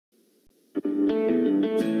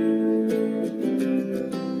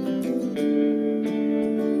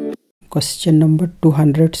Question number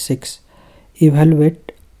 206.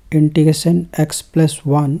 Evaluate integration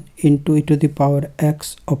x+1 into e to the power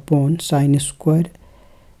x upon sin square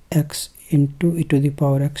x into e to the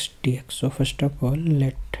power x dx. So first of all,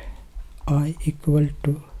 let I equal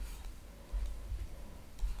to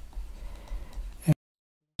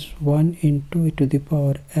x+1 into e to the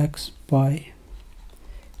power x by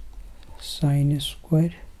sin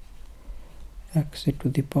square x e to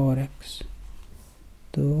the power x.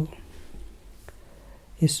 तो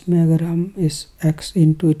इसमें अगर हम इस x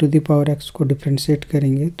into e to the power x को differentiate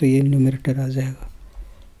करेंगे तो ये numerator आ जाएगा.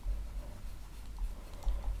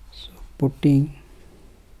 So putting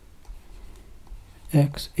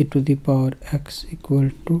x e to the power x equal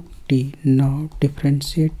to t. Now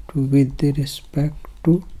differentiate with respect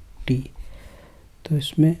to t. तो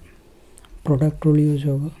इसमें प्रोडक्ट रूल यूज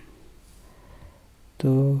होगा.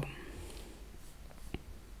 तो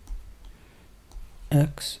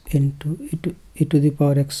x into e to the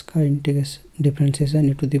power x का integration differentiation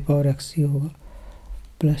e to the power x ही होगा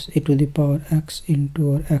plus e to the power x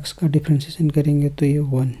into और x का differentiation करेंगे तो ये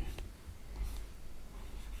 1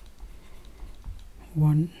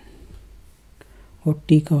 और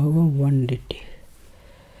t का होगा 1 dt.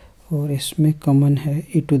 और इसमें कॉमन है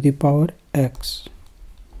e to the power x.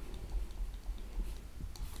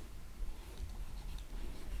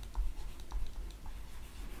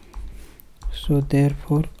 So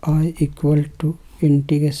therefore I equal to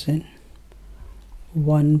integration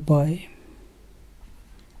 1 by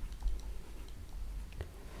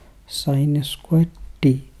sin square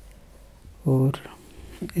t और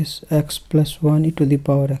इस x+1 e to the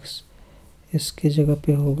power x इसके जगह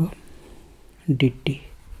पे होगा dt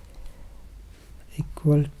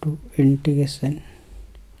equal to integration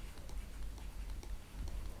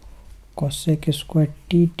cosec square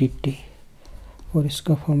t dt. और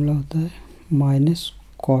इसका फॉर्मूला होता है माइनस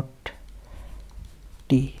कॉट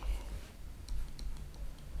टी.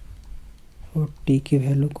 और टी की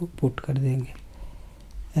वैल्यू को पुट कर देंगे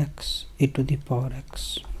x e to the power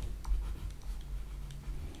x.